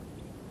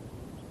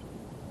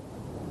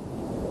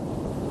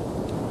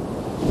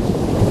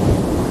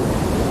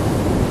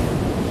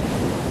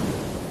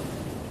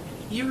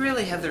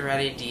really have the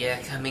right idea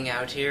coming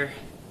out here?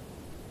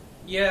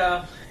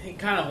 Yeah, it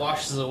kind of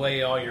washes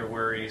away all your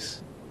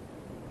worries.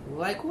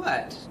 Like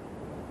what?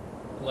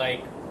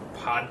 Like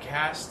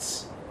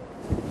podcasts.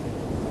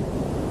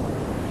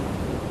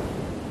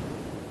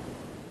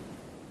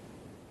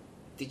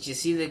 Did you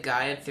see the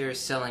guy up there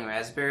selling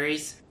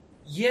raspberries?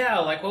 Yeah,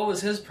 like what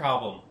was his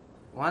problem?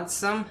 Want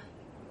some?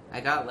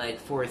 I got like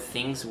 4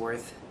 things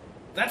worth.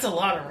 That's a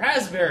lot of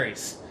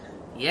raspberries.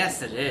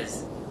 Yes, it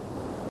is.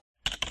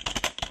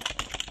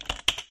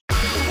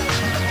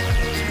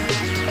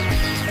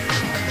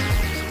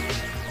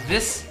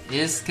 This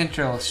is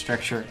Control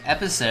Structure,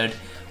 episode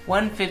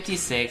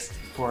 156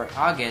 for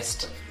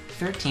August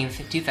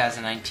 13th,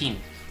 2019.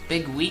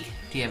 Big week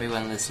to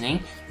everyone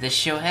listening. This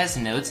show has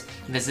notes.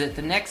 Visit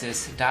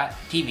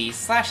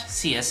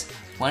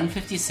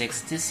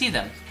thenexus.tv/CS156 to see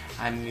them.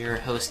 I'm your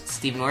host,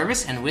 Stephen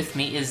Orbis, and with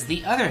me is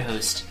the other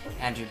host,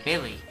 Andrew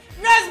Bailey.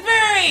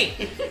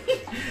 Raspberry!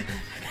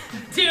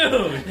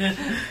 Dude!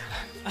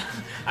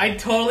 I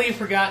totally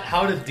forgot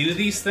how to do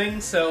these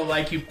things, so,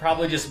 like, you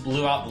probably just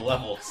blew out the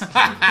levels.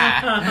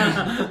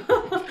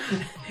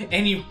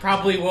 And you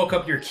probably woke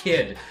up your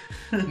kid.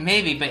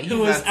 Maybe, but who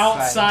was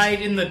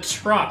outside in the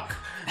truck.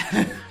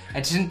 I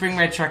didn't bring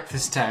my truck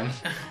this time.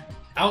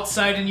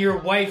 Outside in your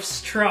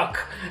wife's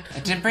truck. I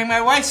didn't bring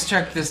my wife's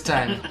truck this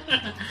time.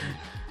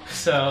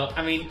 So,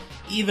 I mean,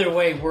 either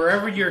way,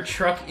 wherever your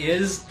truck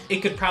is,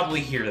 it could probably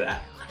hear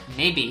that.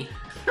 Maybe.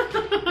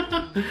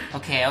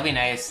 Okay, I'll be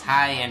nice.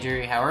 Hi,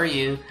 Andrew. How are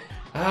you?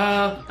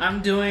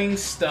 I'm doing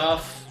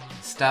stuff.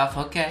 Stuff,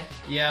 okay.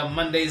 Yeah,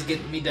 Monday's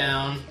getting me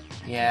down.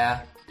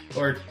 Yeah.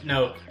 Or,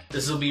 no,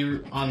 this will be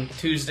on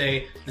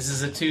Tuesday. This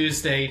is a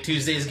Tuesday.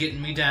 Tuesday's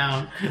getting me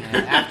down.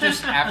 Yeah,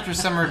 after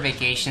summer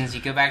vacations,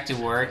 you go back to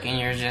work and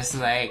you're just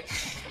like,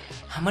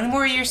 how many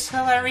more years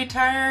till I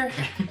retire?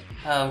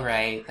 Oh,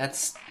 right.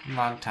 That's a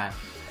long time.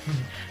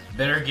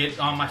 Better get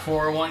on my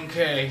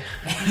 401k.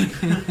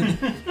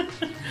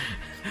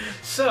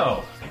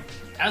 So,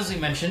 as we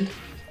mentioned,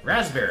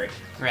 raspberry.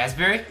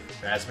 Raspberry?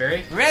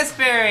 Raspberry?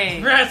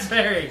 Raspberry!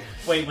 Raspberry!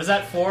 Wait, was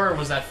that 4 or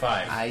was that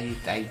 5?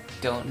 I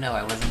don't know.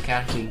 I wasn't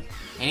counting.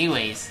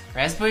 Anyways,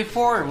 Raspberry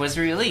 4 was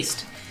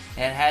released.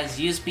 It has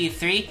USB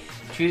 3,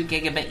 true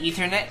gigabit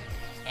Ethernet,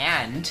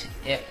 and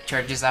it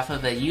charges off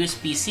of a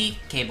USB-C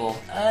cable,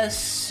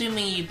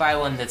 assuming you buy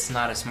one that's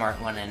not a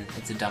smart one and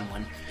it's a dumb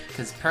one.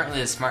 Because apparently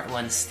the smart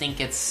ones think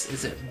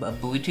is it a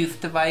Bluetooth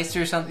device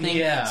or something?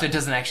 Yeah. So it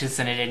doesn't actually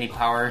send it any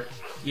power.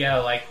 Yeah,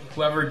 like,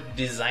 whoever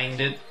designed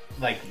it,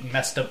 like,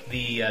 messed up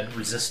the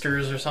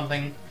resistors or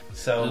something.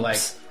 So, Oops. like,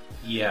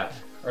 yeah.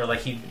 Or, like,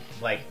 he,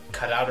 like,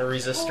 cut out a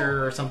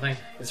resistor or something.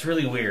 It's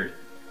really weird.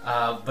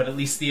 But at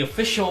least the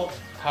official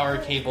power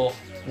cable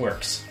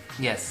works.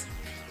 Yes.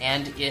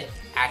 And it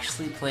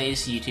actually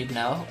plays YouTube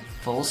now,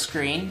 full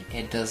screen.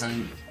 It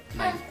doesn't,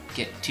 like,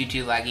 get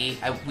too laggy.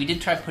 We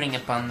did try putting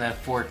it on the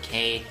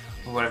 4K,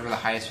 or whatever the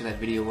highest for that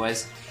video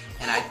was.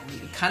 And it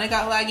kind of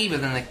got laggy,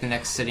 but then, like, the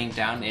next sitting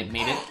down, it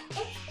made it.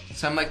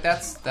 So I'm like,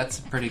 that's a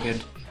pretty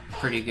good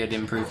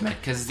improvement.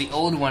 Because the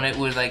old one, it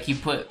would, like, you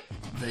put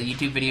the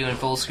YouTube video in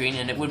full screen,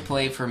 and it would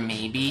play for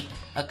maybe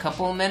a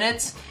couple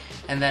minutes,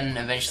 and then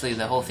eventually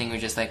the whole thing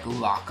would just, like,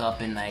 lock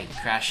up and, like,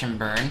 crash and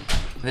burn.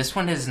 This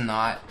one has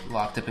not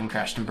locked up and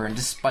crashed and burned,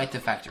 despite the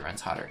fact it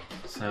runs hotter.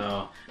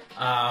 So,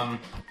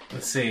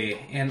 let's see.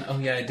 And, oh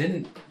yeah, I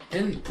didn't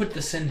put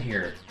this in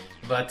here.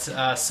 But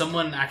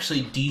someone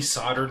actually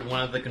desoldered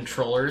one of the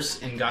controllers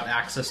and got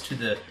access to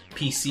the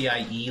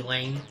PCIe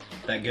lane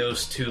that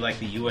goes to, like,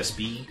 the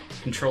USB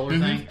controller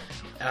thing.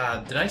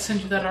 Did I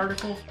send you that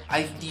article?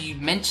 You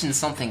mentioned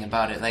something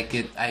about it. Like,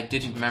 I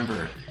didn't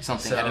remember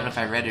something. So, I don't know if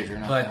I read it or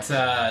not. But,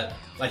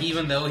 like,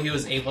 even though he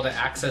was able to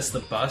access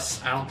the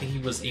bus, I don't think he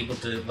was able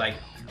to, like,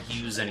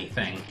 use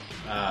anything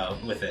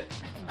with it.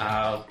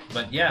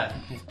 But yeah.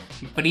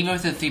 But even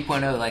with the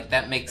 3.0, like,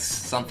 that makes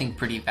something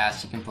pretty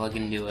fast. You can plug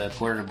into a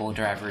portable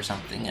drive or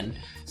something and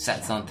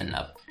set something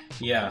up.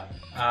 Yeah.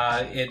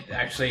 It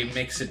actually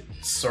makes it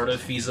sort of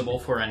feasible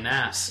for a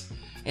NAS.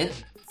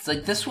 It's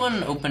like, this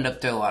one opened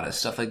up to a lot of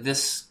stuff. Like,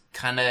 this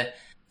kind of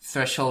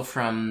threshold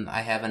from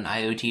I have an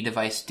IoT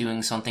device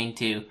doing something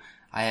to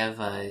I have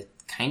a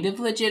kind of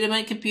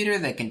legitimate computer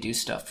that can do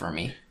stuff for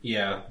me.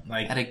 Yeah,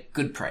 like, at a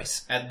good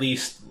price. At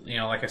least,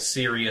 like a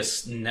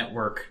serious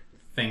network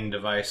thing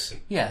device.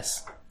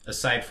 Yes.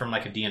 Aside from,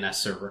 like, a DNS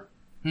server.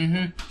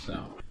 Mm-hmm.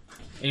 So,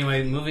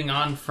 anyway, moving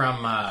on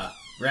from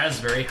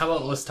Raspberry, how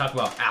about let's talk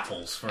about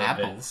apples for a bit.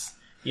 Apples?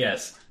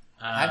 Yes.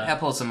 I have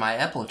apples in my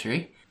apple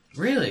tree.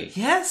 Really?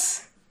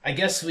 Yes. I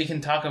guess we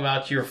can talk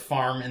about your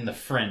farm in the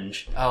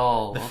Fringe.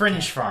 Oh. The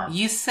Fringe farm.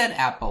 You said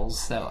apples,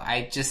 so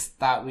I just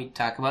thought we'd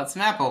talk about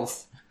some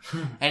apples.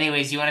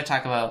 Anyways, you want to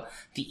talk about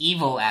the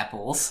evil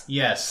apples.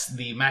 Yes,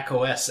 the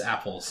macOS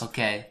apples.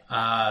 Okay.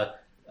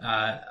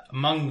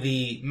 Among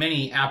the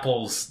many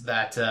apples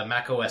that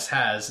macOS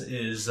has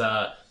is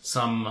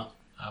some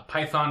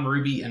Python,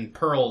 Ruby, and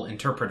Perl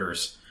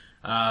interpreters,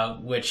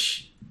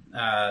 which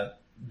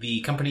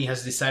the company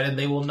has decided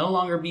they will no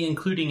longer be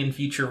including in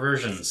future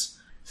versions.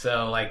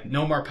 So, like,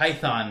 no more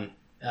Python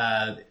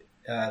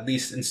at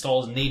least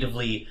installs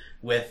natively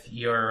with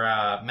your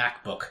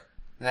MacBook.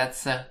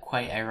 That's a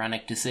quite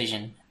ironic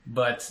decision.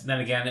 But then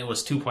again, it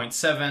was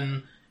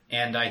 2.7,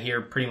 and I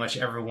hear pretty much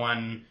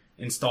everyone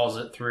installs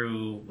it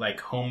through like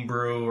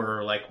Homebrew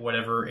or like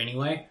whatever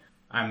anyway.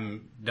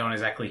 Don't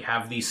exactly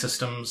have these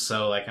systems,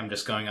 so like I'm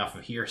just going off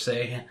of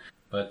hearsay.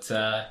 But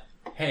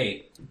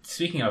hey,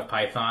 speaking of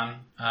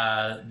Python,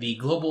 the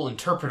global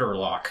interpreter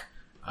lock,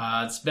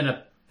 it's been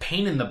a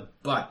pain in the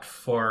butt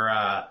for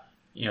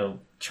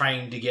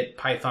trying to get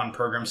Python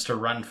programs to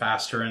run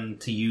faster and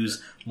to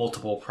use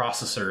multiple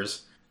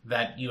processors.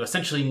 That you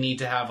essentially need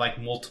to have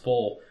like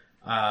multiple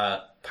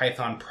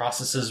Python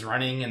processes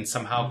running and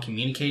somehow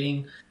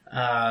communicating.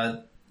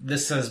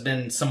 This has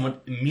been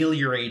somewhat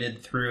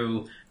ameliorated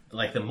through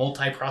like the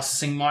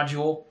multiprocessing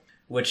module,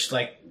 which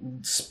like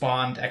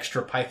spawned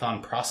extra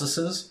Python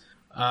processes.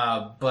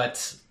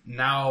 But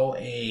now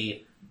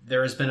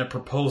there has been a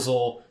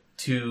proposal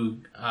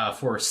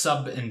for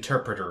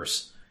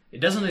sub-interpreters. It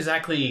doesn't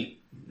exactly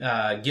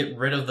get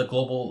rid of the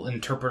global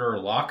interpreter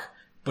lock,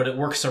 but it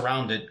works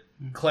around it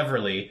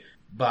cleverly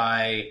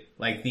by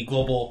like the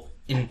global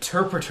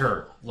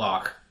interpreter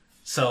lock.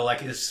 So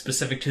like it's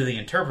specific to the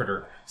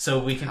interpreter. So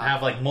we can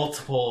have like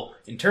multiple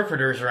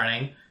interpreters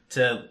running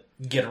to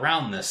get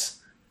around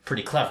this.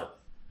 Pretty clever,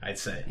 I'd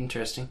say.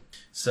 Interesting.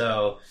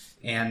 So,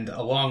 and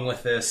along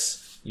with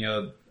this,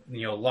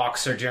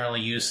 locks are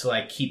generally used to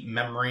like keep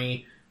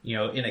memory,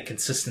 in a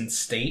consistent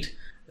state.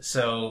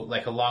 So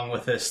like along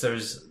with this,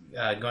 there's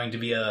going to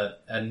be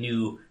a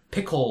new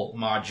pickle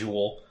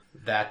module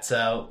that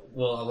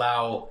will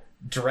allow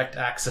direct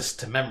access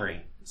to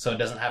memory. So it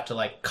doesn't have to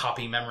like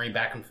copy memory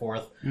back and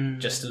forth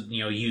just to,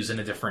 use in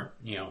a different,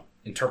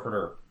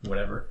 interpreter,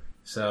 whatever.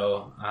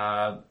 So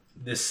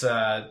this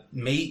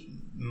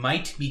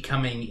might be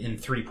coming in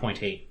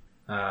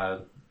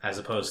 3.8 as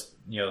opposed,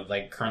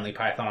 like currently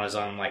Python is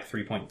on like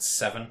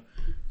 3.7.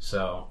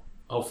 So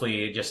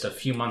hopefully just a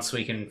few months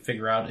we can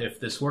figure out if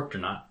this worked or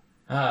not.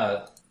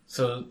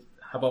 So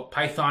how about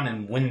Python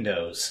and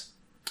Windows?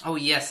 Oh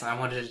yes, I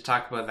wanted to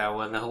talk about that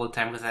one the whole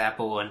time with the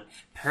Apple one.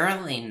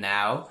 Apparently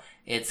now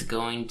it's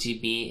going to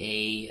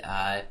be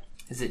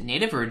is it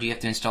native or do you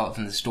have to install it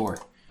from the store?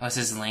 Oh, it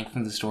says a link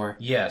from the store.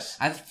 Yes.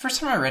 First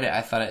time I read it,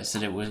 I thought it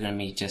said it was going to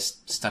be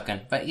just stuck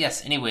in. But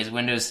yes, anyways,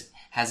 Windows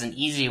has an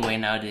easy way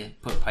now to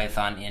put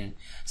Python in.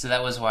 So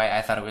that was why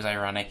I thought it was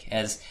ironic,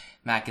 as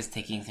Mac is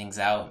taking things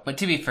out. But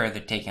to be fair,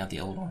 they're taking out the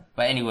old one.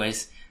 But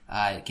anyways,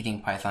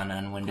 getting Python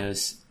on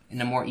Windows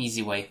in a more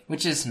easy way,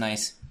 which is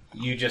nice.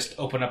 You just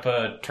open up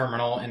a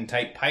terminal and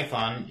type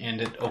Python,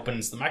 and it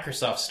opens the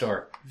Microsoft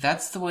Store.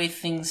 That's the way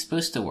things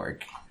supposed to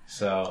work.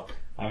 So,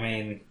 I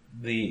mean,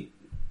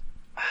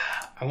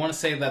 I want to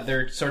say that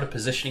they're sort of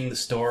positioning the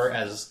store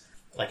as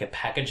like a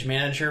package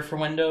manager for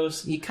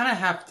Windows. You kind of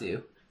have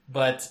to.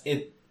 But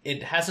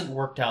it hasn't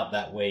worked out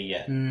that way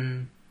yet.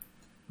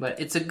 But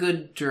it's a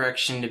good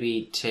direction to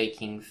be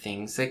taking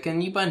things. Like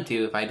in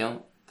Ubuntu, if I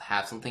don't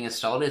have something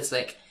installed, it's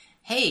like,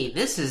 hey,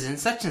 this is in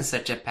such and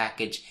such a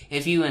package.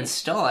 If you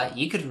install it,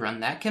 you could run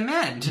that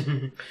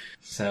command.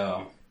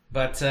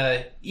 But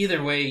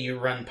either way you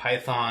run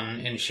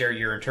Python and share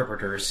your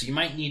interpreters, you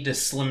might need to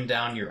slim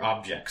down your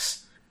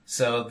objects.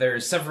 So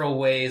there's several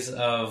ways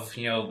of,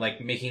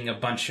 like making a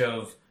bunch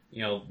of,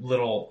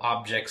 little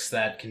objects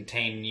that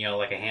contain,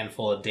 like a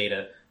handful of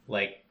data,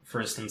 like,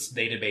 for instance,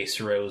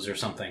 database rows or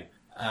something.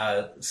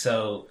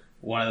 So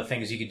one of the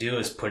things you could do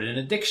is put it in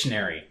a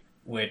dictionary,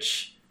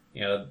 which,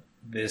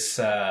 this,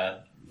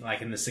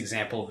 like in this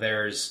example,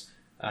 there's,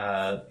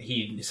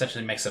 he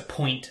essentially makes a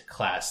point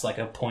class, like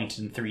a point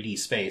in 3D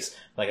space,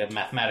 like a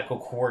mathematical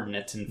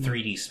coordinate in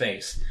 3D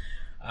space.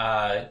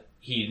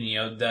 He,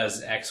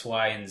 does X,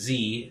 Y, and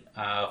Z,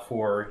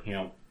 for,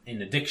 in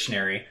the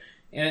dictionary,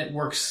 and it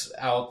works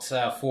out,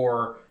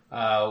 for,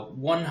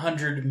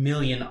 100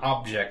 million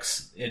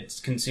objects. It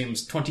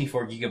consumes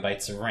 24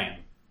 gigabytes of RAM.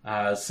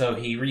 So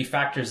he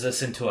refactors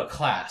this into a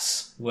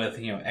class with,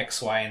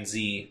 X, Y, and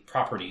Z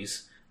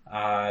properties,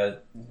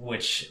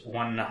 which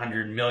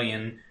 100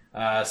 million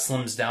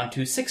slims down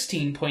to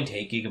 16.8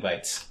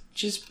 gigabytes.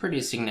 Which is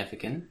pretty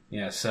significant.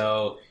 Yeah,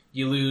 so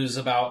you lose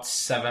about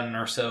 7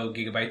 or so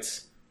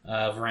gigabytes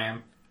of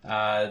RAM.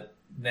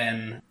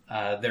 Then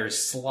there's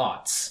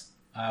slots,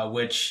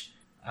 which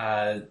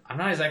I'm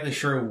not exactly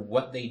sure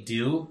what they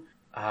do,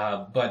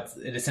 but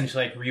it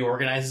essentially like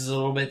reorganizes a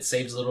little bit,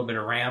 saves a little bit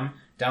of RAM,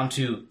 down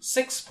to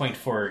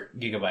 6.4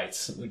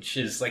 gigabytes, which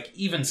is like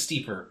even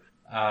steeper.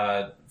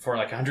 For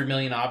like 100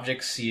 million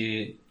objects,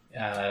 you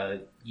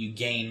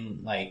gain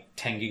like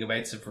 10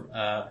 gigabytes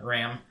of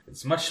RAM.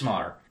 It's much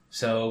smaller.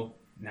 So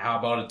how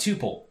about a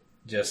tuple?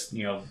 Just,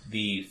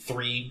 the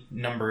 3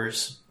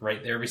 numbers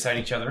right there beside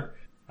each other.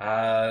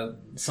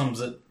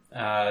 Sums it,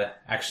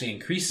 actually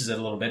increases it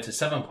a little bit to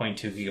 7.2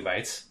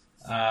 gigabytes.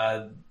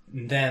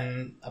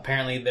 Then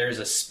apparently there's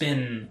a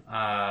spin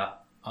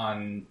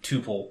on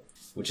tuple,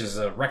 which is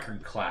a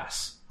record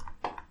class.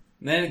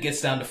 And then it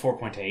gets down to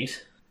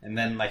 4.8. And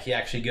then, like, he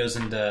actually goes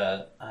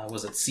into,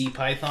 was it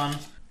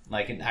CPython?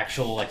 Like, an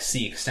actual, like,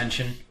 C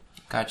extension.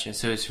 Gotcha,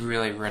 so it's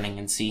really running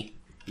in C.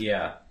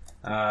 Yeah,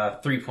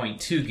 3.2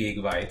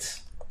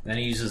 gigabytes. Then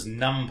it uses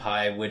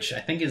NumPy, which I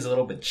think is a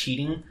little bit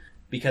cheating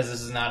because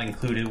this is not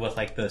included with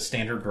like the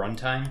standard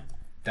runtime,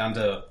 down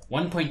to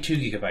 1.2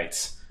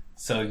 gigabytes.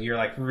 So you're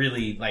like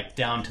really like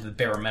down to the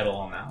bare metal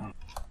on that one.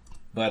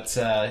 But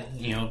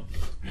you know,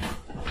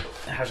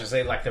 how should I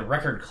say? Like the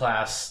record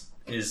class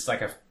is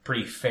like a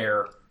pretty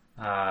fair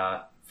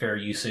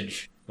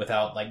usage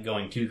without like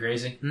going too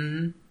crazy.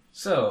 Mm-hmm.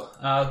 So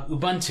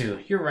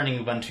Ubuntu, you're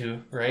running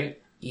Ubuntu,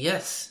 right?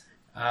 Yes.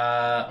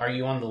 Are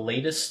you on the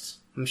latest?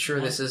 I'm sure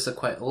this is a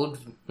quite old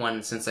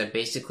one since I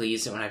basically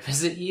use it when I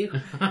visit you.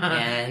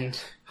 And,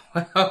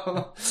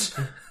 well...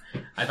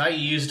 I thought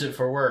you used it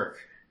for work.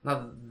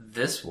 Not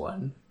this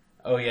one.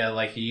 Oh yeah,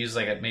 like you use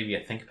like maybe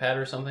a ThinkPad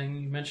or something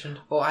you mentioned?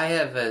 Well, I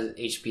have a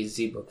HP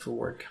ZBook for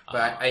work,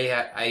 but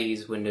I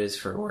use Windows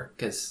for work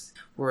because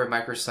we're a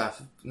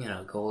Microsoft,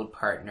 Gold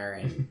partner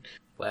and...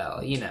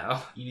 Well, You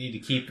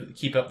need to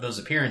keep up those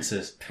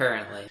appearances.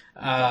 Apparently.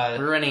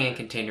 We're running in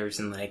containers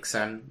in Linux,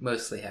 so I'm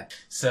mostly happy.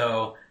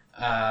 So,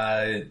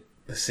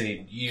 let's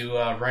see. You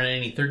run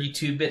any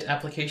 32-bit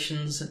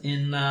applications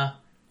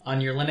on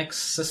your Linux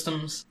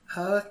systems?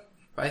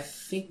 I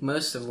think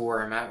most of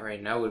where I'm at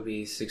right now would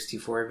be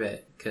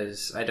 64-bit,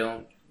 because I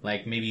don't...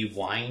 Like maybe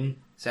Wine?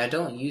 So I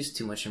don't use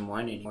too much in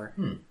Wine anymore.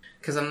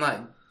 Because I'm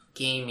not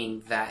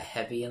gaming that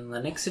heavy in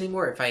Linux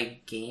anymore. If I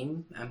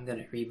game, I'm going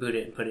to reboot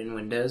it and put it in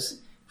Windows.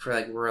 For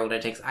like World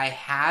of Tanks. I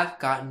have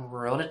gotten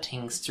World of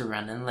Tanks to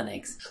run in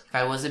Linux. If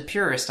I was a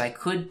purist, I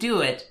could do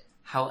it.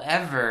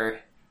 However,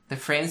 the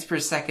frames per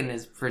second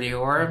is pretty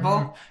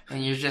horrible.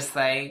 And you're just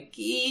like,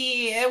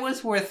 it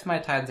was worth my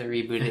time to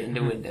reboot it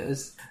into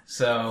Windows.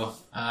 So,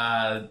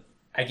 I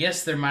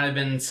guess there might have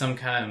been some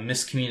kind of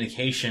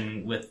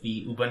miscommunication with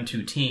the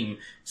Ubuntu team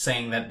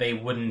saying that they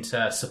wouldn't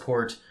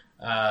support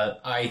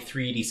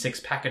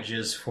i386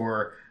 packages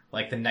for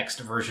like the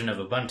next version of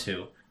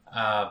Ubuntu.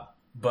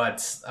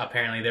 But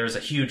apparently there was a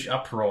huge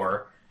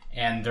uproar,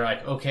 and they're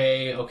like,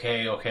 okay,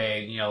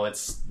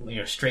 let's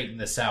straighten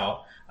this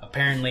out.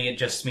 Apparently it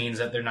just means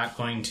that they're not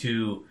going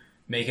to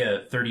make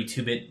a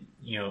 32-bit,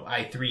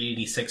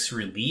 i386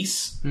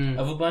 release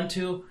of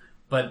Ubuntu,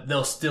 but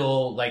they'll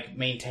still like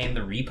maintain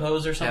the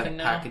repos or something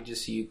now.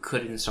 Packages so you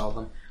could install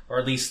them. Or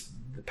at least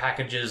the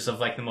packages of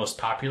like the most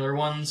popular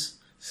ones.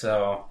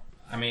 So,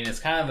 I mean, it's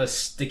kind of a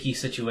sticky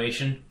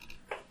situation.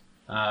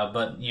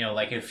 But,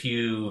 like if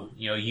you,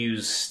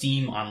 use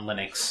Steam on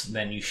Linux,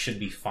 then you should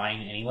be fine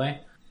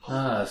anyway.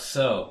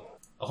 So,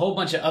 a whole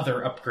bunch of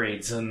other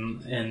upgrades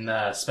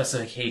and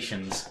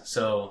specifications.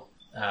 So,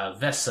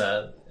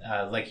 VESA,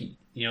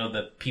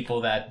 the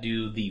people that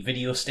do the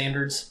video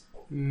standards.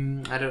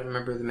 I don't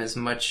remember them as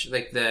much,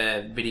 like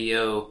the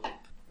video,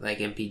 like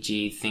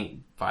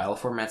MPG, file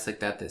formats like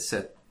that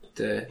set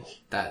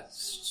that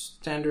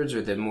standards,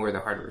 or more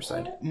the hardware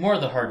side? More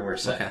the hardware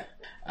side.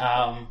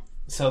 Okay.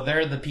 So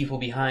they're the people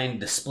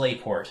behind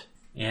DisplayPort,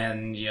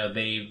 and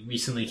they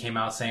recently came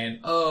out saying,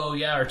 "Oh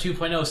yeah, our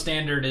 2.0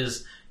 standard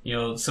is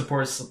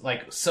supports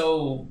like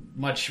so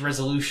much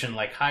resolution,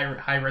 like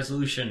high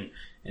resolution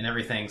and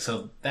everything."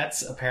 So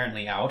that's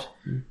apparently out.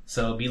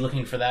 So be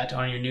looking for that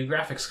on your new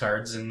graphics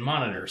cards and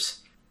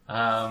monitors.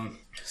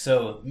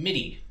 So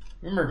MIDI,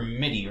 remember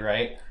MIDI,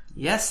 right?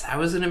 Yes, I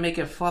was gonna make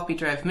a floppy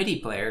drive MIDI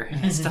player.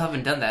 I still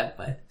haven't done that,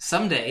 but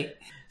someday.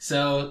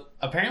 So,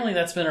 apparently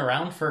that's been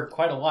around for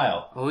quite a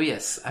while. Oh,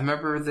 yes. I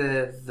remember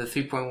the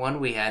 3.1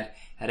 we had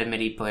a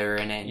MIDI player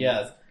in it.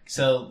 Yeah,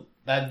 so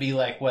that'd be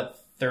like,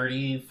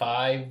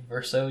 35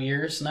 or so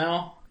years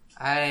now?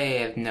 I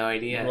have no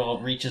idea. Well,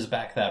 it reaches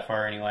back that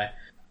far anyway.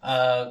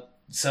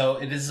 So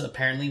it has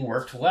apparently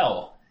worked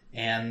well,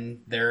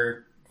 and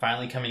they're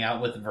finally coming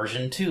out with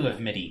version 2 of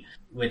MIDI,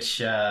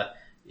 which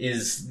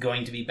is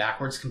going to be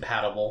backwards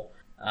compatible.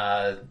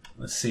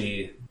 Let's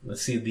see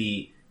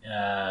the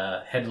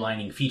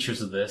headlining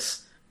features of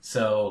this.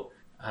 So,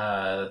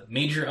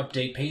 major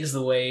update paves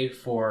the way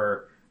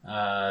for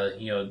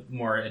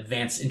more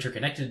advanced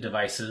interconnected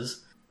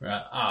devices.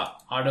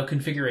 Auto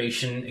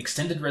configuration,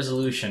 extended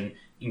resolution,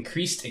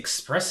 increased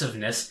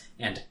expressiveness,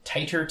 and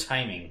tighter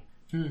timing.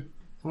 I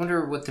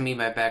wonder what they mean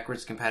by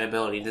backwards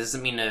compatibility. Does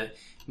it mean a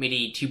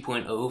MIDI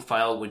 2.0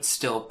 file would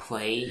still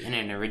play in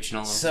an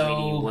original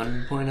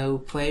MIDI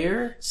 1.0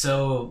 player?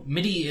 So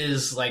MIDI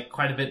is like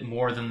quite a bit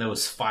more than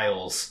those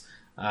files.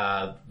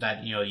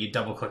 That you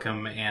double click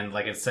them and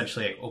like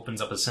essentially it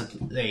opens up a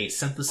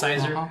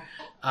synthesizer.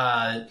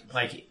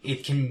 Like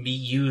it can be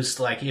used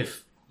like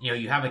if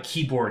you have a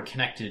keyboard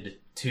connected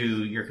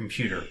to your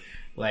computer.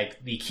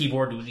 Like the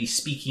keyboard would be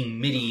speaking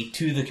MIDI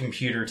to the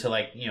computer to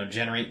like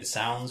generate the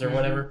sounds or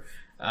whatever.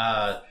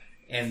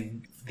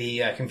 And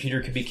the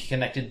computer could be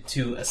connected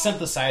to a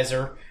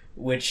synthesizer,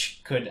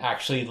 which could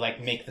actually like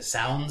make the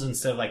sounds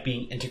instead of like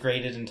being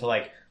integrated into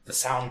like the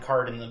sound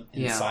card in the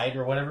inside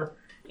or whatever.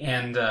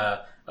 And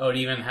it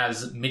even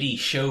has MIDI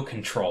show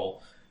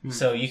control.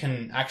 So you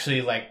can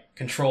actually like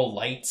control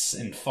lights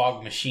and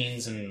fog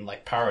machines and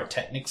like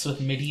pyrotechnics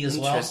with MIDI as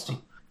well.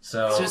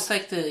 So it's just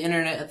like the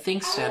Internet of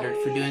Things standard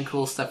for doing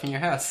cool stuff in your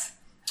house.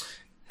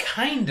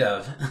 Kind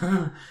of.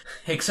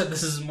 Except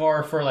this is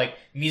more for, like,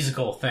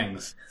 musical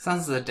things.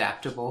 Sounds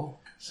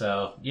adaptable.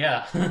 So,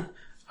 yeah.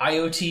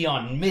 IoT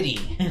on MIDI.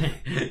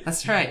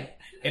 That's right.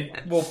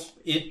 It'll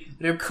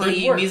play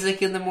you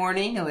music in the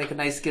morning, and like a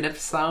nice get up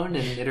sound,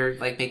 and it'll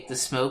like make the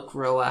smoke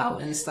roll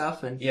out and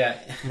stuff. And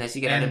as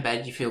you get out of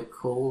bed, you feel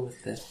cool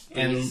with the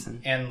breeze.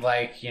 And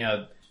like, you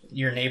know,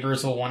 your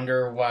neighbors will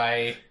wonder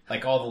why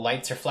like all the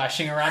lights are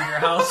flashing around your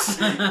house.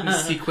 You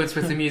sequence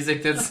with the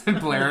music that's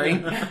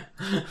blaring.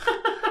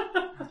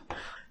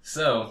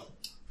 So,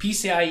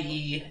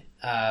 PCIe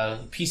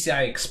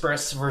PCI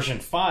Express version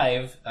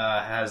 5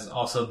 has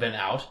also been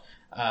out,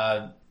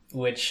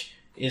 which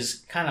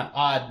is kind of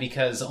odd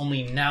because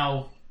only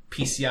now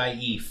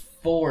PCIe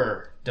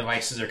 4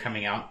 devices are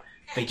coming out.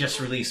 They just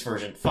released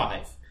version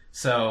 5.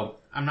 So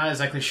I'm not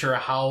exactly sure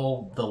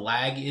how the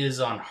lag is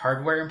on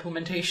hardware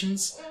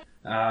implementations,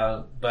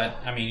 but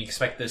I mean, you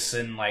expect this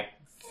in like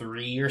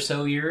 3 or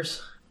so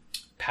years.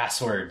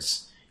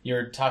 Passwords.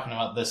 You're talking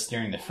about this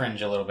during the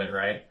Fringe a little bit,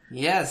 right?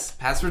 Yes,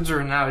 passwords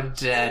are now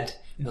dead.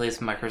 At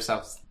least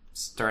Microsoft's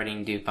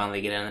starting to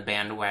finally get on the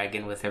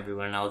bandwagon with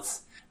everyone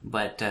else,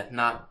 but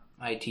not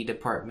IT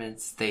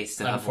departments. They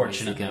still have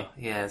ways to go.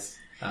 Yes.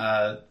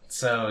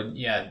 So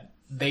yeah,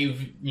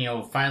 they've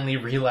finally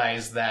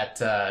realized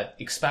that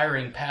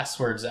expiring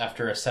passwords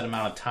after a set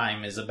amount of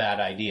time is a bad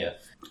idea,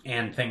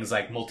 and things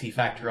like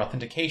multi-factor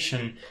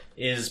authentication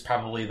is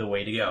probably the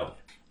way to go.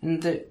 And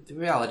the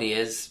reality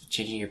is,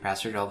 changing your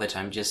password all the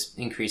time just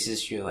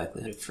increases your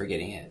likelihood of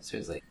forgetting it. So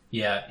it's like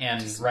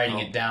and writing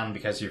it down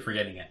because you're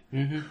forgetting it.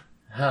 Mm-hmm.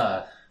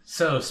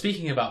 So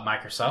speaking about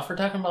Microsoft, we're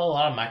talking about a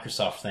lot of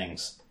Microsoft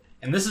things.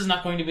 And this is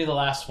not going to be the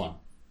last one.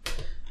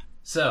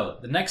 So,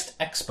 the next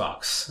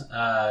Xbox,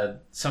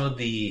 some of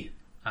the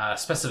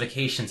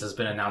specifications has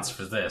been announced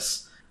for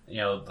this.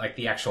 Like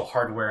the actual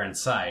hardware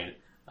inside.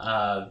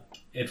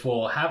 It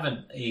will have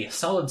a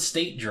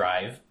solid-state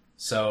drive,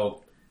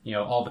 so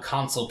all the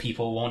console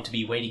people won't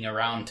be waiting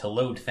around to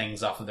load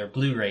things off of their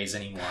Blu-rays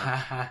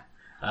anymore.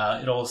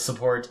 It'll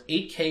support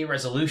 8K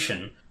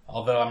resolution,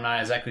 although I'm not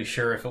exactly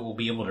sure if it will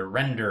be able to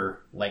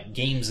render like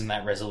games in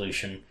that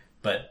resolution,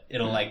 but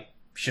it'll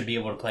should be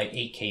able to play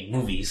 8K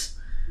movies.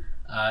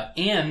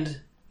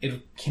 And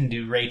it can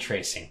do ray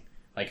tracing,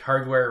 like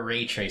hardware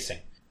ray tracing.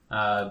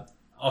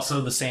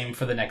 Also the same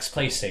for the next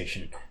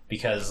PlayStation,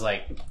 because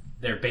like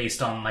they're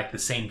based on like the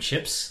same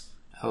chips.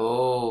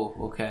 Oh,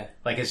 okay.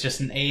 Like it's just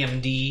an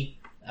AMD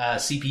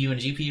CPU and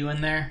GPU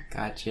in there.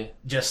 Gotcha.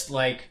 Just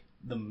like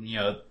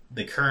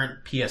the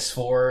current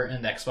PS4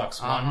 and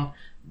Xbox One,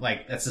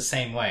 like that's the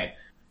same way.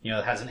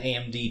 It has an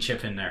AMD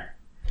chip in there.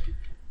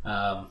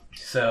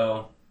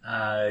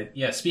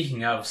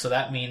 Speaking of, so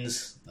that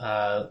means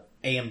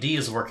AMD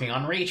is working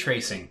on ray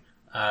tracing.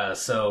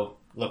 So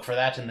look for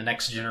that in the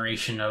next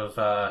generation of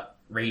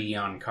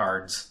Radeon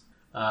cards.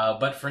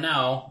 But for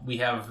now, we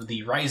have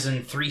the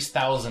Ryzen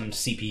 3000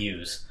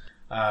 CPUs.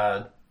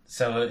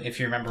 So if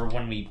you remember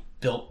when we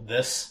built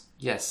this...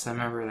 Yes, I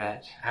remember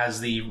that. Has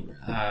the... one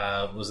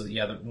of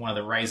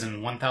the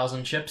Ryzen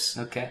 1000 chips.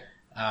 Okay.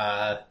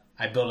 I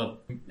built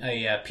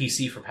a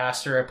PC for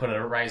Pastor. I put a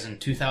Ryzen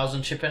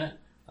 2000 chip in it.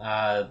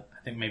 I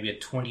think maybe a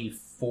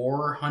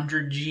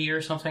 2400G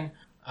or something.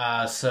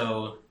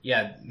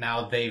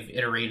 Now they've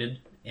iterated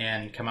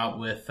and come out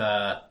with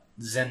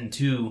Zen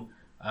 2,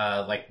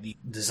 like the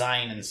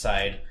design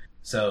inside.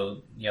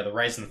 So, the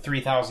Ryzen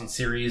 3000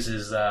 series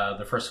is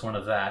the first one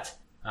of that.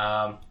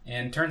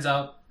 And turns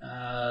out,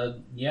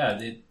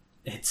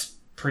 it's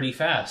pretty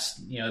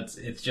fast.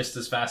 It's just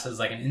as fast as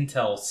like an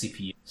Intel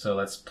CPU. So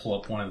let's pull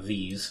up one of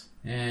these.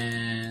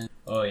 And,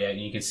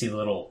 you can see the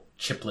little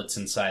chiplets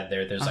inside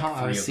there. There's like 3 of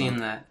them. I've seen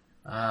that.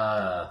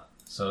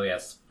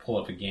 Let's pull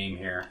up a game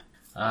here.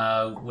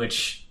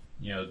 Which,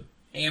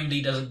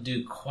 AMD doesn't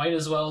do quite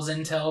as well as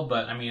Intel,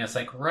 but I mean, it's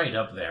like right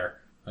up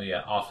there. Oh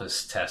yeah,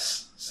 Office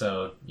tests.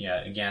 So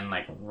yeah, again,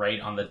 like right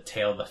on the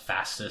tail of the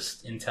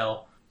fastest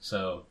Intel.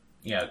 So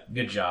yeah,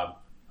 good job.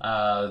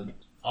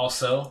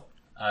 Also,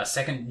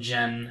 second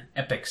gen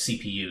EPYC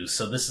CPUs.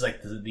 So this is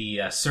like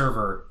the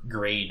server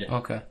grade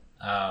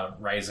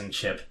Ryzen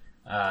chip,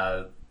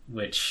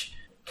 which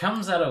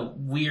comes at a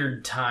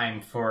weird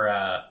time for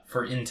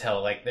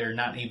Intel. Like they're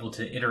not able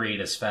to iterate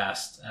as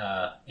fast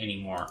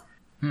anymore.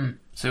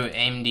 So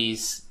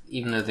AMD's,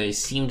 even though they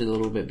seemed a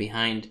little bit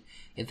behind,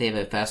 if they have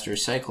a faster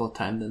cycle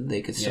time, then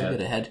they could still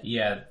get ahead.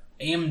 Yeah,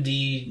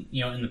 AMD,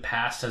 in the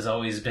past has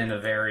always been a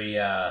very,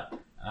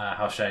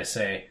 how should I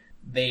say,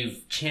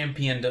 they've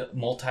championed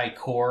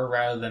multi-core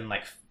rather than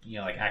like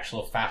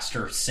actual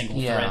faster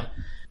single thread.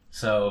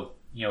 So,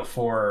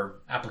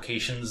 for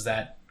applications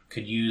that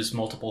could use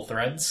multiple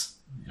threads,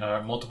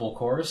 multiple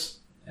cores,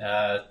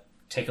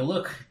 take a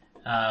look.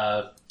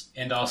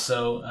 And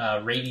also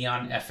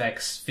Radeon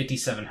FX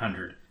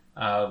 5700,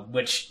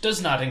 which does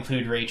not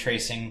include ray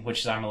tracing,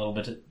 which I'm a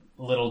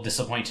little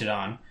disappointed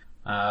on.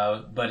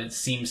 But it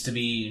seems to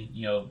be,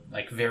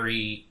 like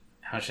very,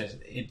 how should I say,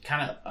 it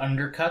kind of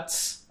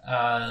undercuts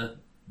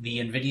the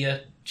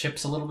NVIDIA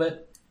chips a little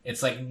bit.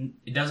 It's like,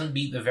 it doesn't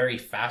beat the very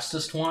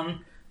fastest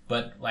one,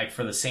 but like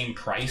for the same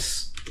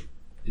price,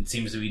 it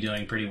seems to be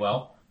doing pretty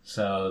well.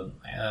 So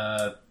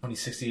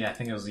 2060, I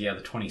think it was the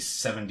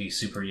 2070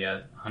 Super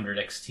 100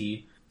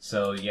 XT.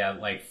 So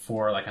like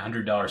for like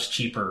 $100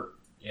 cheaper,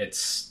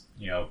 it's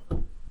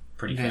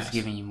pretty You guys fast.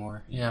 giving you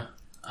more. Yeah.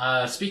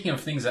 Speaking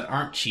of things that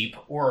aren't cheap,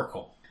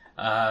 Oracle.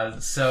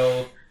 Remember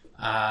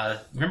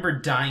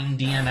Dying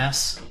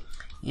DNS?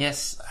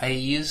 Yes, I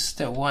used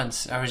it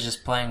once. I was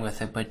just playing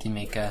with it, but to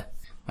make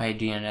my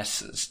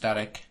DNS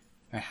static.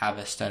 I have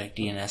a static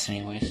DNS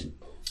anyways.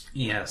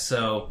 Yeah,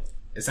 so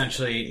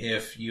essentially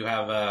if you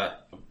have a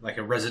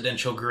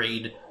residential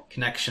grade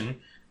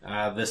connection,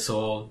 this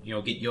will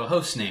get you a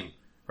host name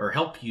or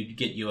help you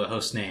get you a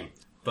host name.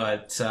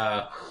 But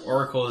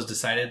Oracle has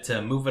decided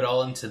to move it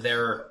all into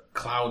their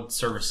cloud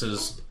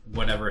services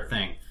whatever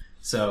thing.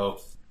 So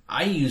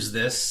I use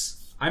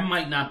this. I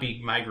might not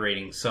be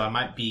migrating, so I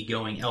might be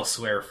going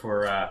elsewhere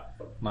for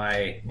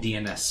my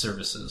DNS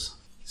services.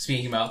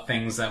 Speaking about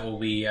things that will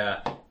be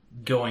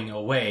going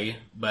away,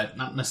 but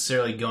not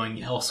necessarily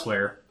going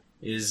elsewhere,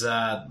 is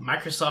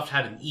Microsoft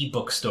had an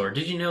ebook store.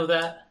 Did you know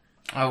that?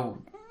 Oh,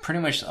 pretty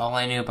much all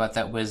I knew about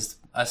that was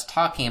us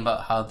talking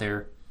about how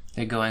they're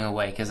going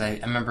away, because I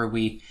remember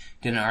we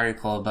did an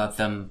article about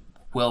them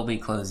will be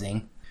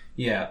closing.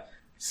 Yeah.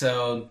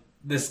 So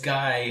this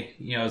guy,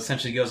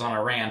 essentially goes on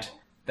a rant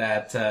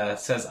that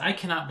says, "I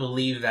cannot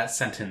believe that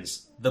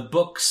sentence. The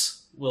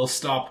books will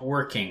stop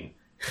working."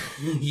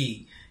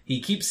 He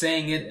keeps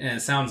saying it, and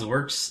it sounds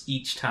worse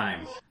each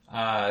time.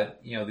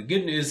 The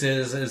good news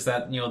is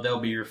that they'll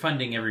be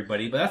refunding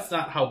everybody, but that's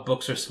not how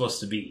books are supposed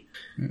to be.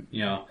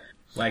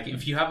 Like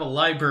if you have a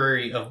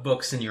library of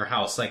books in your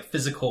house, like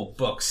physical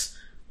books,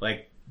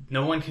 like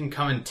no one can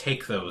come and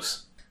take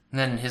those. And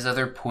then his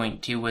other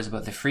point too was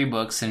about the free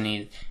books, and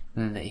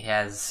he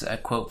has a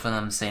quote from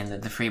them saying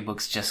that the free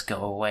books just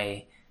go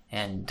away,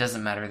 and it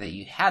doesn't matter that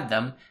you had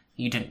them,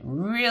 you didn't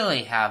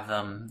really have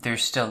them, they're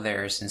still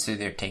theirs, and so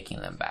they're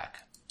taking them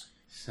back.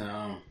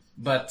 So,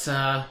 but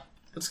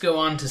let's go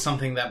on to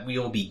something that we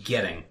will be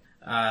getting.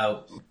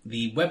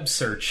 The web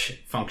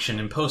search function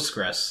in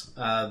Postgres.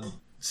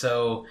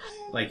 So,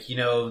 like,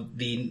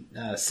 the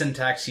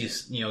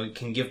syntax you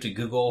can give to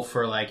Google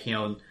for, like,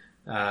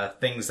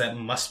 things that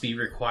must be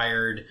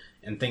required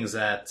and things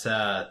that,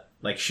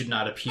 should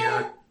not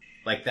appear.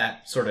 Like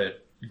that sort of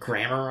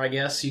grammar, I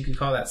guess you could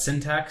call that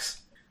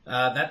syntax.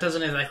 That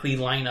doesn't exactly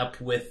line up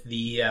with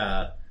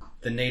the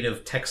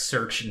native text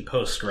search in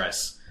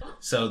Postgres.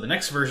 So the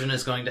next version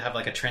is going to have,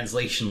 like, a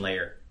translation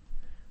layer,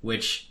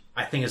 which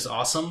I think is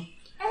awesome.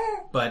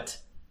 But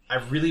I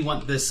really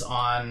want this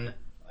on,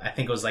 I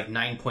think it was like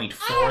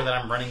 9.4 that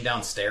I'm running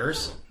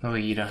downstairs. Oh,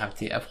 you don't have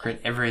to upgrade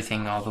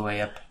everything all the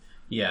way up.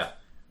 Yeah,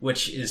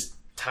 which is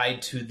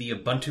tied to the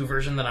Ubuntu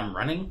version that I'm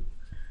running.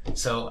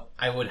 So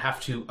I would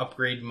have to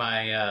upgrade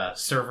my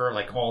server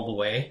like all the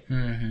way.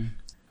 Mm-hmm.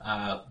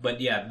 But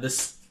yeah,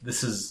 this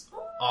is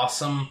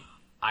awesome.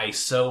 I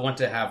so want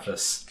to have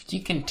this. Could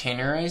you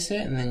containerize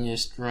it and then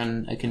just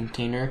run a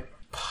container?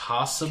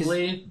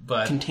 Possibly,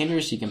 but...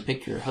 Containers, you can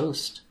pick your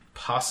host.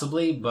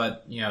 Possibly,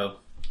 but,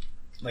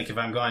 like if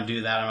I'm going to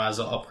do that, I might as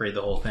well upgrade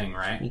the whole thing,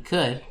 right? You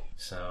could.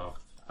 So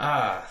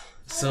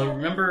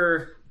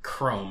remember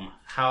Chrome,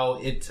 how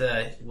it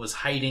was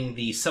hiding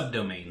the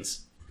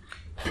subdomains?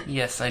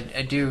 Yes,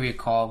 I do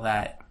recall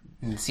that.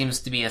 It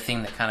seems to be a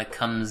thing that kind of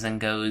comes and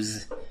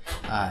goes.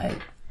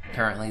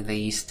 Apparently they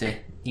used to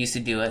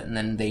do it, and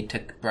then they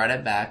brought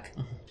it back.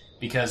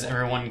 Because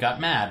everyone got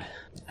mad.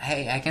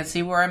 Hey, I can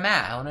see where I'm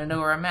at. I want to know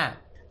where I'm at.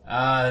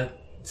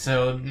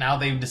 So now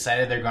they've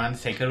decided they're going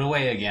to take it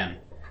away again.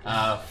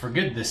 For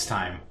good this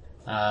time.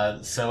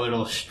 So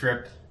it'll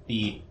strip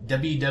the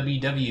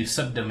www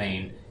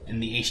subdomain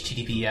and the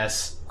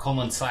https ://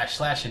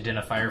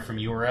 identifier from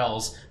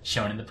URLs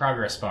shown in the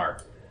progress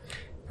bar.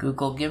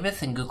 Google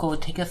giveth and Google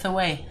taketh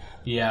away.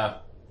 Yeah,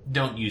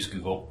 don't use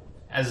Google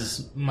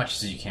as much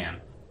as you can.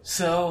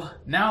 So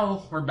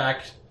now we're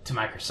back to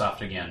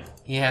Microsoft again.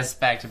 Yes,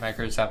 back to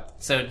Microsoft.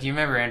 So do you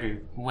remember, Andrew,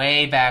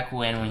 way back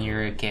when you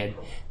were a kid,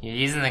 you're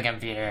using the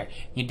computer,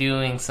 you're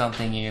doing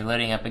something, you're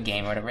loading up a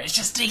game or whatever, it's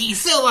just taking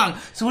so long.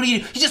 So what do?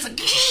 You just like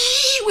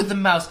with the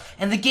mouse,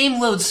 and the game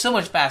loads so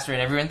much faster,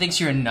 and everyone thinks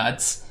you're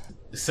nuts.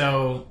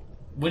 So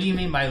what do you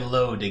mean by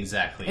load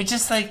exactly? It's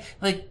just like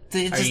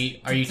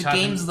the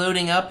game's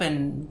loading up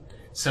and.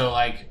 So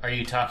like, are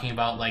you talking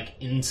about like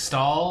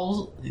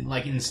installers?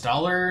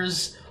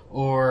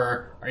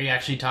 Or are you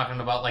actually talking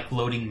about, like,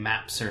 loading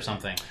maps or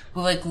something?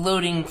 Well, like,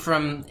 loading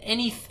from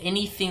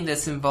anything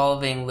that's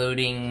involving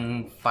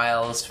loading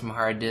files from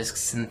hard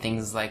disks and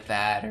things like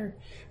that, or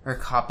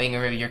copying,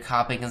 or maybe you're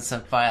copying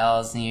some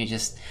files and you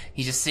just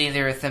sit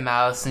there with the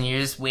mouse and you're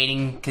just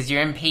waiting because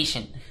you're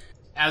impatient.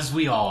 As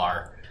we all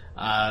are.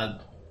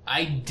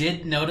 I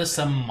did notice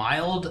a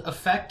mild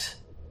effect.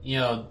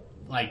 You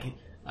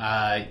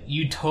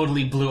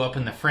totally blew up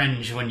in the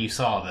fringe when you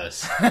saw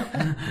this.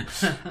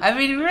 I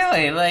mean,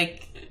 really,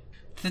 like,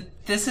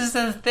 this is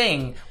the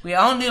thing. We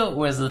all knew it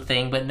was the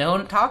thing, but no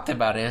one talked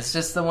about it. It's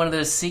just one of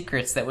those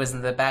secrets that was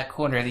in the back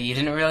corner that you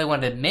didn't really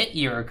want to admit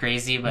you were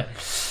crazy, but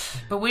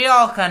we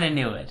all kind of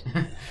knew it.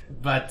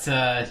 But,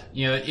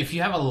 if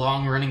you have a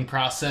long-running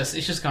process,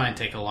 it's just going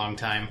to take a long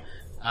time.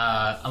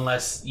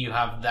 Unless you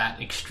have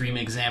that extreme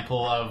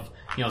example of,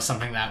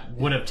 something that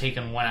would have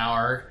taken 1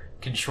 hour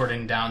can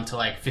shorten down to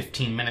like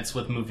 15 minutes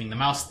with moving the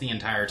mouse the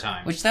entire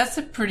time. Which that's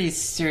a pretty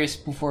serious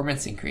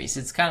performance increase.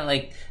 It's kind of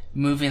like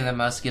moving the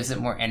mouse gives it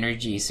more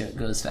energy so it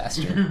goes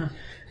faster.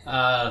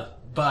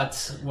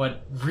 But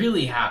what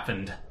really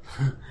happened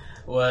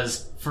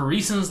was, for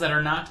reasons that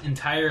are not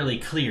entirely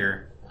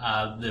clear,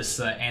 this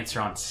answer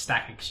on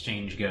Stack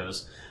Exchange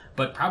goes,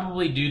 but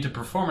probably due to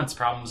performance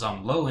problems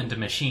on low-end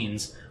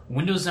machines,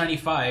 Windows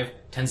 95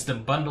 tends to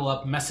bundle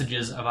up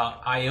messages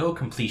about I/O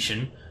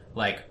completion,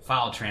 like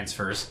file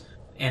transfers,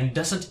 and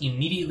doesn't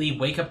immediately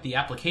wake up the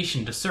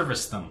application to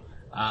service them.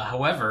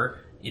 However,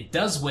 it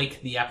does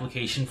wake the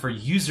application for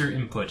user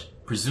input,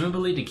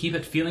 presumably to keep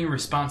it feeling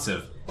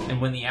responsive, and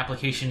when the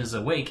application is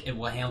awake, it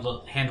will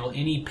handle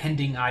any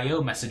pending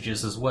I/O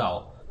messages as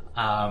well.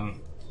 Due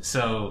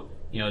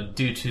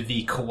to the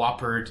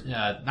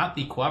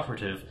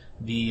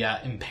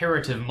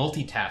imperative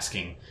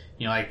multitasking,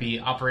 like the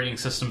operating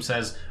system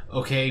says,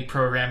 okay,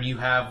 program, you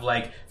have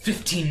like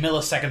 15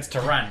 milliseconds to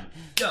run.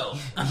 Go!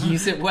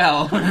 Use it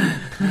well.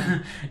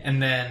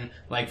 And then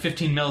like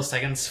 15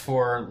 milliseconds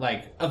for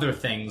like other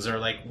things, or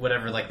like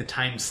whatever like the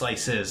time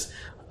slice is.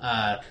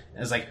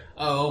 It's like,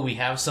 oh, we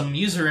have some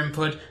user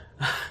input.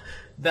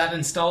 That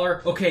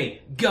installer,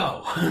 okay,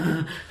 go!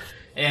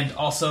 And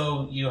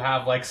also you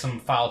have like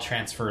some file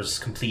transfers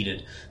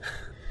completed.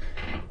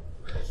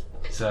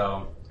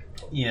 So,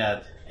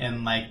 yeah.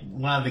 And like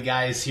one of the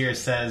guys here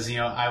says,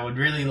 I would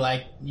really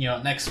like,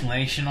 an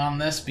explanation on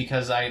this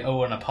because I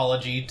owe an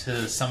apology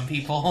to some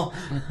people.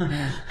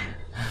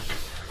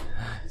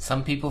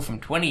 Some people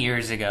from 20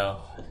 years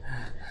ago.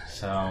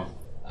 So,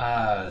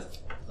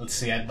 let's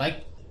see. I'd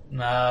like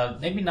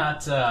maybe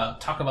not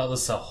talk about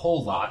this a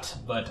whole lot,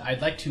 but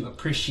I'd like to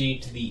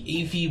appreciate the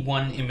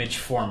AV1 image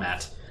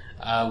format,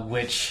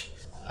 which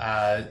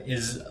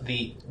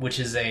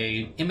is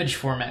a image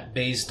format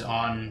based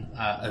on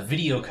a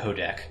video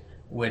codec,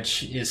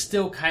 which is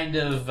still kind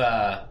of,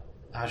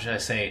 how should I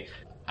say,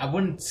 I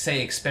wouldn't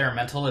say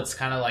experimental, it's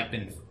kind of like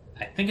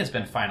I think it's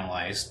been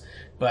finalized,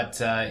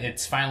 but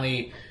it's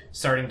finally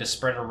starting to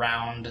spread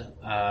around,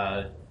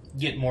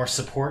 get more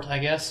support, I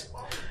guess.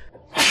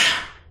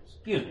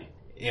 Excuse me.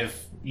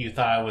 If you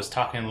thought I was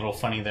talking a little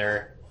funny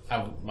there,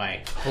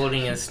 my...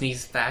 Holding a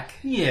sneeze back?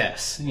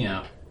 Yes,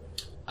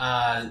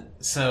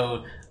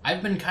 So,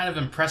 I've been kind of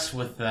impressed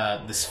with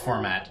this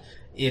format.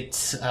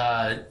 It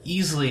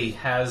easily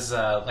has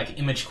like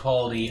image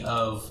quality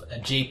of a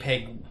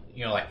JPEG,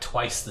 like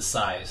twice the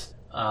size.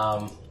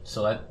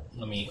 So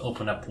let me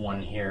open up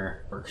one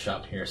here,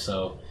 workshop here.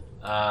 So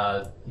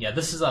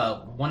this is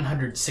a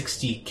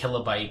 160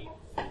 kilobyte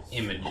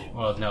image.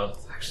 Well, no,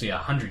 it's actually a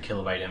 100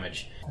 kilobyte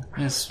image.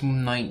 It's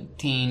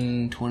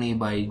 1920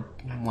 by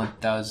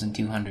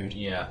 1200.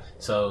 Yeah,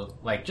 so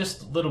like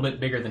just a little bit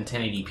bigger than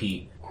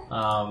 1080p.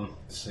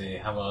 Let's see,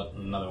 how about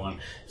another one?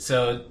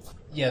 So,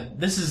 yeah,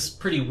 this is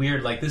pretty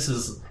weird. Like, this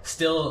is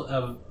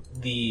still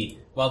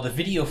while the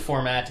video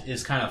format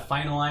is kind of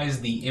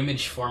finalized, the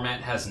image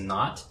format has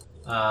not.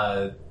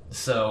 How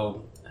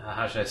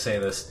should I say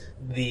this?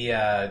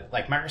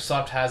 Like,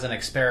 Microsoft has an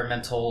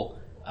experimental,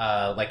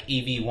 like,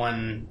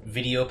 AV1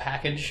 video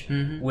package,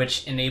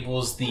 which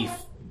enables the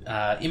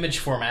image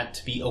format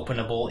to be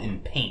openable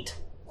in Paint.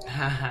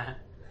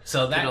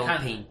 So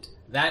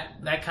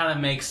that kind of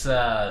makes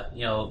how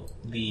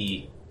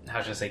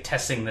should I say,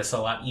 testing this a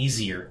lot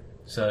easier.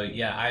 So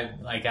yeah,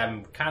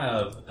 I'm kind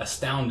of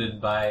astounded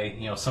by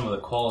some of the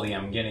quality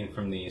I'm getting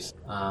from these.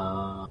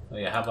 How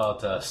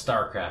about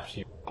StarCraft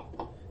here?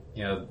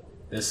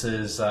 This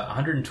is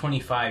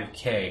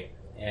 125K,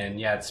 and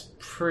yeah, it's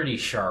pretty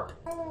sharp.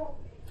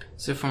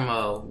 So from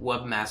a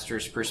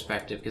webmaster's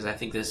perspective, because I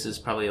think this is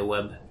probably a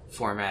web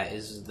format,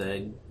 is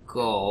the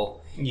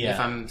goal. Yeah. If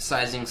I'm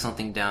sizing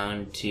something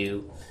down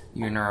to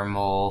your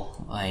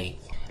normal, like,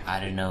 I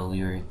don't know,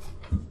 your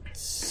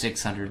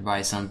 600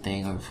 by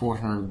something or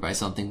 400 by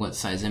something, what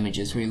size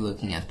images were you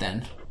looking at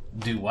then?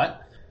 Do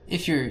what?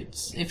 If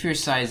you're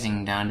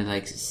sizing down to,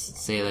 like,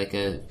 say, like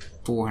a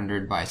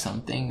 400 by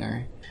something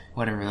or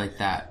whatever like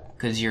that,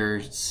 because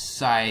your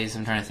size,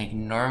 I'm trying to think,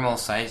 normal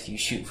size you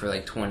shoot for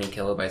like 20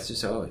 kilobytes or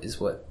so is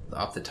what,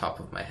 off the top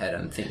of my head,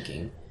 I'm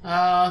thinking.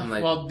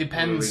 Well,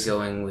 depends. Where are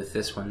we going with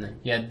this one then?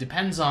 Yeah, it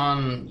depends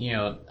on,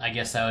 I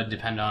guess that would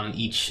depend on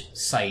each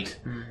site.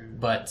 Mm-hmm.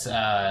 But,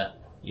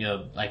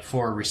 like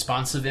for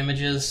responsive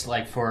images,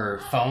 like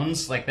for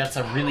phones, like that's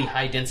a really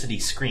high density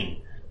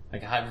screen.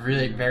 Like a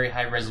very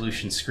high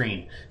resolution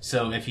screen.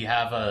 So if you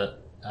have a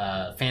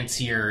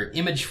fancier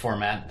image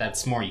format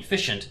that's more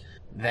efficient,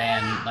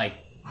 then like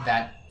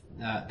that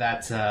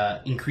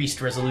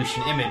increased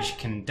resolution image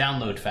can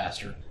download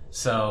faster.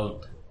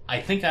 So I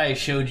think I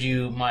showed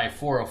you my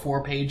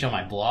 404 page on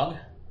my blog.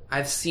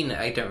 I've seen it.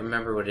 I don't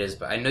remember what it is,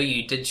 but I know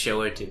you did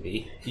show it to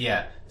me.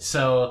 Yeah.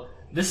 So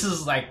this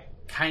is like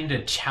kind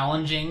of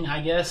challenging,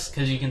 I guess,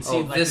 because you can see.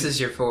 Oh, this is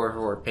your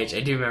forward page.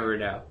 I do remember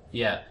now.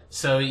 Yeah.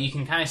 So you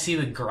can kind of see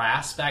the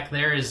grass back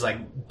there is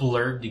like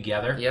blurred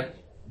together. Yep.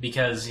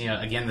 Because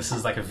again, this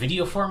is like a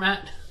video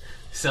format.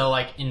 So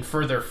like in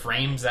further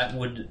frames that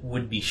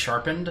would be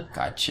sharpened.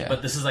 Gotcha.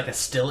 But this is like a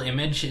still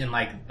image, and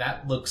like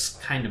that looks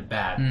kind of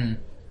bad.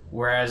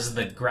 Whereas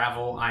the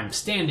gravel I'm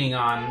standing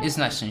on it's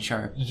nice and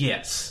sharp.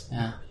 Yes.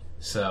 Yeah.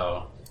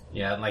 So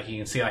yeah, like you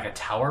can see like a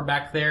tower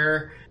back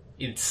there.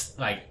 It's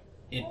like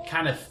it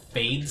kind of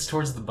fades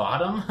towards the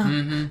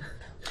bottom.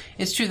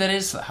 It's true. That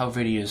is how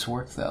videos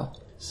work, though.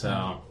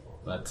 So,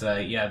 but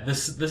yeah,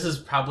 this is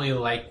probably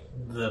like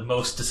the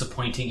most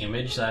disappointing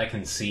image that I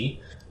can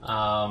see.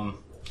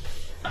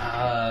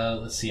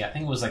 Let's see. I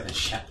think it was like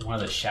one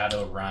of the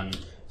Shadowrun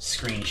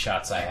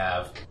screenshots I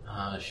have.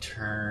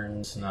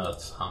 Turns. No,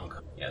 that's hunk.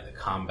 Yeah, the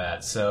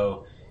combat.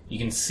 So you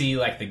can see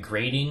like the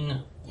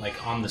grading,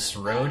 like on this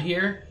road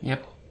here.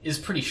 Yep. Is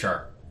pretty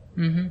sharp.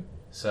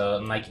 So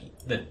and, like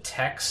the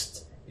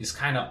text is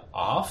kind of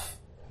off.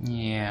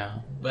 Yeah.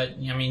 But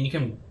I mean, you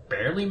can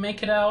barely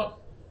make it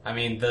out. I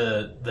mean,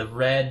 the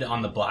red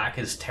on the black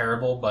is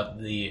terrible, but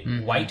the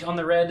white on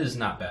the red is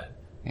not bad.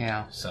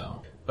 Yeah.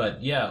 So,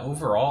 but yeah,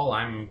 overall,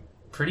 I'm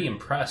pretty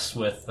impressed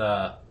with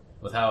how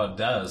it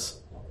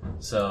does.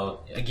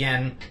 So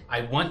again,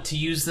 I want to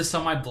use this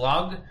on my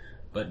blog,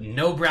 but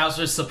no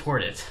browsers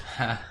support it.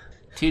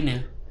 Too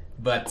new.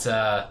 But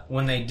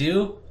when they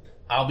do,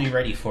 I'll be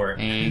ready for it.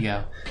 There you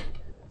go.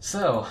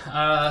 So,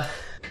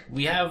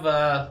 we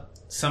have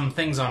some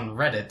things on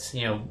Reddit.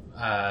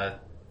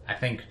 I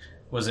think,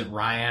 was it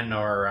Ryan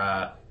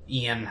or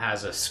Ian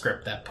has a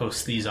script that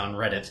posts these on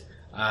Reddit.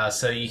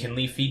 So you can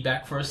leave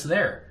feedback for us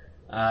there.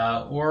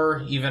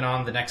 Or even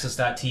on the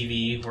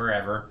Nexus.tv,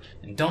 wherever.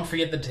 And don't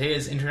forget that today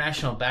is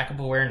International Backup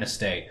Awareness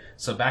Day.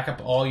 So back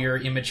up all your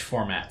image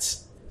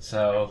formats.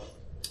 So,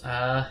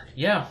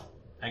 yeah.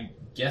 I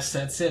guess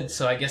that's it.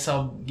 So I guess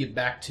I'll get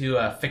back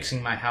to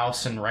fixing my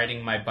house and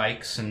riding my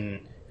bikes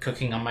and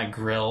cooking on my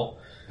grill.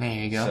 There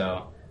you go.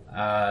 So,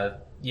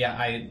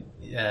 yeah,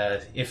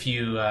 if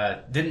you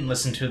didn't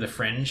listen to The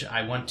Fringe,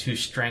 I want to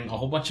string a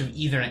whole bunch of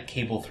Ethernet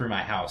cable through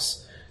my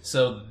house.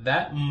 So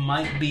that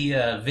might be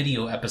a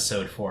video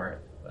episode for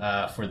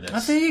this.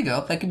 Oh, there you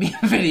go. That could be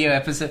a video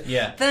episode.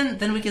 Yeah.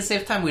 Then we can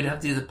save time. We don't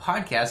have to do the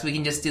podcast. We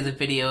can just do the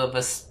video of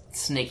us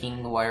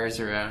snaking the wires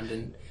around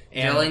and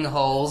drilling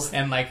holes.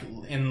 And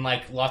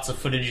lots of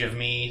footage of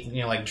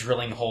me, like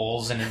drilling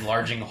holes and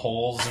enlarging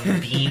holes in the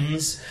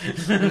beams.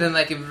 And then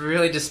like it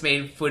really just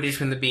made footage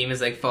when the beam is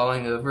like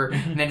falling over,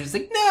 and then just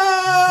like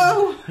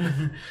no.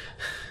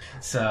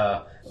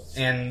 So,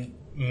 and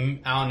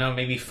I don't know,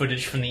 maybe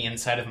footage from the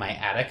inside of my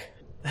attic.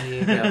 There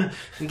you go. You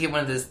can get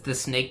one of the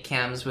snake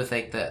cams with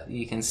like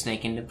you can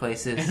snake into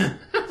places.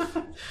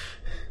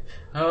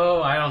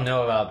 Oh, I don't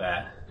know about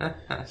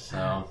that.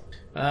 So,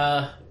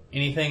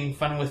 anything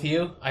fun with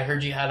you? I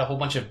heard you had a whole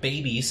bunch of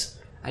babies.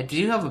 I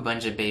do have a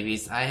bunch of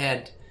babies. I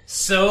had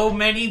so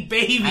many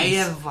babies. I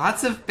have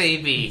lots of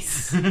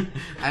babies.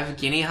 I have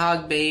guinea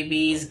hog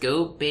babies,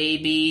 goat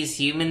babies,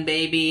 human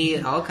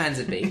baby, all kinds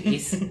of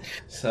babies.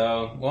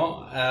 So,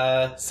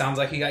 well, sounds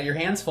like you got your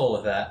hands full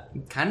with that.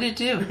 Kind of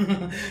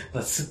do.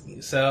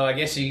 So I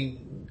guess you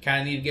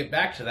kind of need to get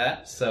back to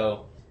that.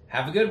 So,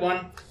 have a good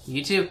one. You too.